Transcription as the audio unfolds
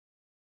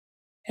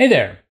Hey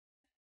there!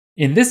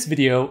 In this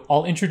video,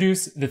 I'll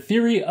introduce the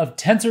theory of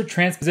tensor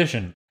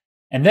transposition,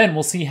 and then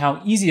we'll see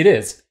how easy it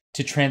is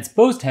to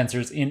transpose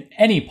tensors in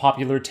any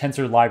popular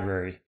tensor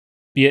library,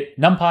 be it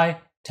NumPy,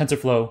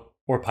 TensorFlow,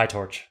 or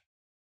PyTorch.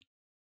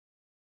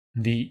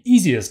 The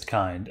easiest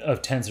kind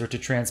of tensor to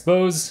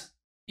transpose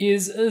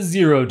is a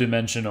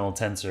zero-dimensional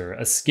tensor,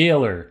 a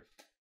scalar.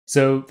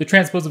 So the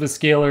transpose of a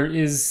scalar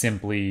is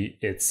simply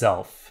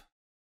itself.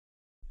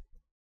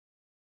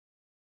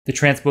 The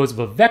transpose of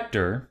a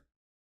vector,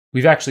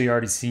 we've actually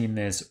already seen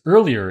this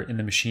earlier in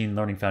the Machine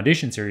Learning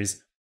Foundation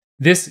series.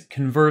 This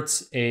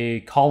converts a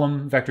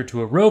column vector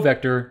to a row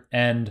vector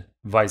and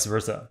vice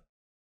versa.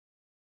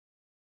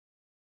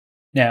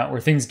 Now,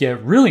 where things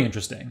get really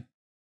interesting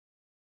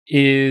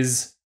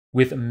is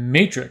with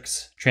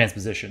matrix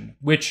transposition,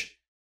 which,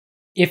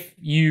 if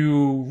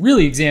you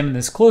really examine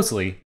this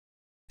closely,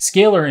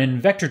 scalar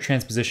and vector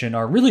transposition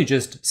are really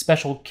just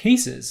special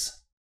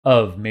cases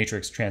of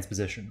matrix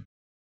transposition.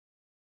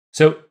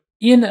 So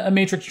in a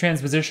matrix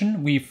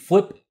transposition, we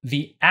flip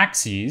the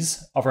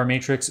axes of our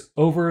matrix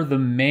over the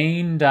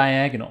main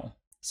diagonal.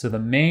 So the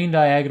main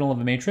diagonal of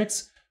the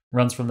matrix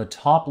runs from the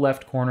top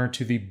left corner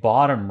to the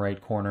bottom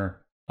right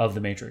corner of the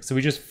matrix. So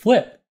we just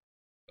flip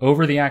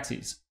over the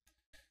axes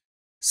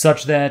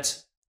such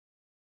that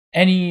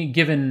any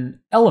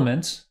given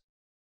element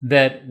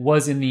that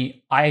was in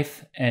the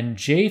ith and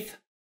jth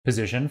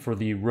position for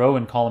the row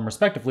and column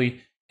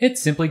respectively, it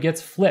simply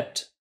gets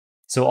flipped.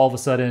 So all of a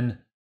sudden,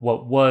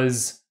 what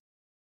was,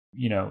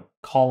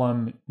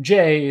 column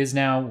J is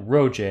now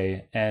row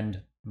J,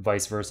 and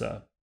vice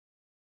versa.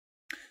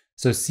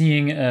 So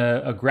seeing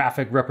a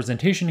graphic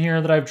representation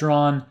here that I've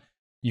drawn,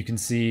 you can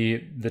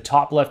see the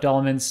top left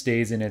element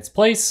stays in its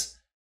place,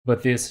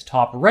 but this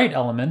top right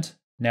element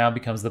now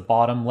becomes the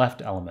bottom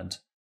left element.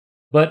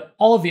 But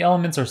all of the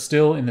elements are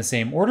still in the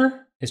same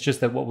order. It's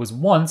just that what was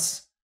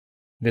once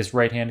this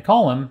right-hand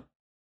column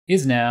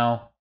is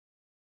now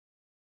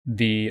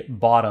the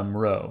bottom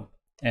row,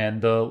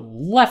 and the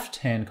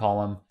left-hand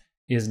column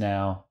is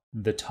now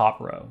the top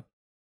row.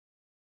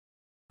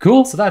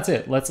 Cool, so that's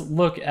it. Let's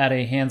look at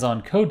a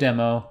hands-on code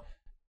demo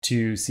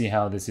to see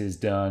how this is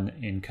done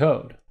in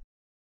code.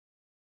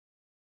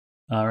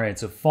 All right,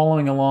 so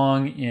following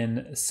along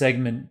in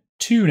segment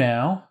 2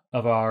 now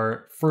of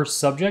our first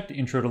subject,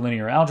 Intro to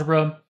Linear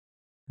Algebra,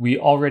 we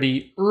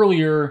already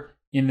earlier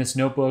in this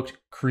notebook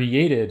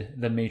created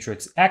the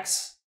matrix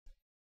X,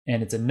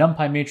 and it's a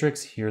NumPy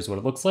matrix. Here's what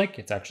it looks like.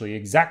 It's actually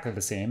exactly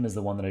the same as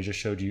the one that I just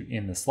showed you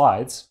in the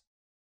slides.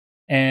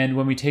 And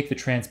when we take the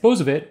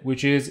transpose of it,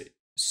 which is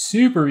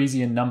super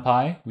easy in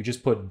NumPy, we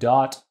just put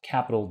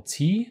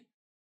 .T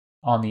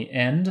on the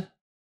end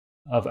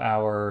of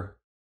our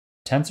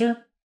tensor,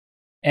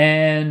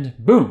 and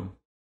boom,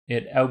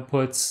 it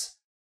outputs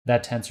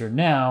that tensor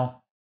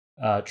now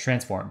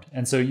transformed.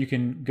 And so you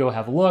can go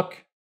have a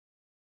look.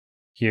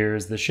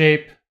 Here's the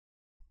shape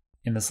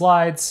in the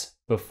slides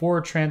before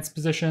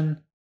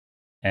transposition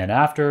and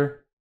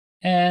after,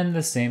 and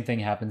the same thing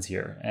happens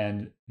here.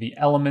 And the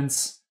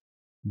elements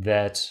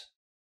that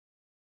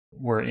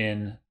were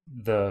in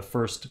the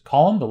first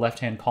column, the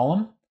left-hand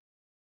column,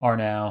 are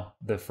now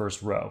the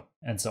first row,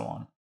 and so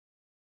on.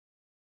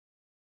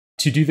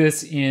 To do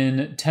this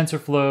in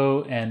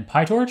TensorFlow and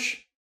PyTorch,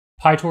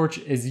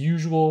 PyTorch, as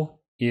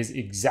usual, is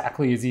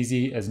exactly as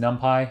easy as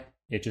NumPy.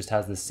 It just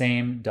has the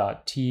same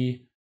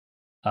 .t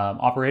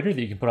operator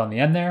that you can put on the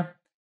end there.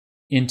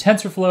 In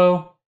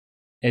TensorFlow,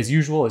 as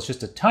usual, it's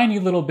just a tiny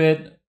little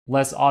bit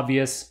less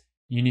obvious.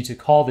 You need to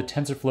call the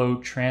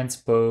TensorFlow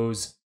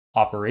transpose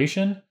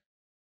operation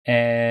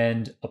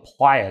and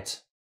apply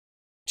it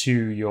to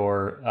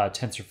your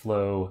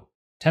TensorFlow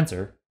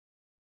tensor,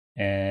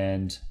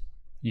 and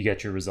you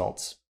get your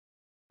results.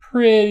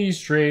 Pretty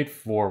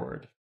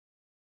straightforward.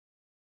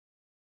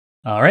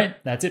 All right,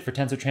 that's it for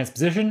tensor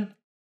transposition.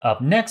 Up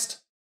next,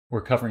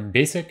 we're covering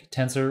basic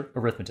tensor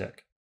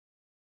arithmetic.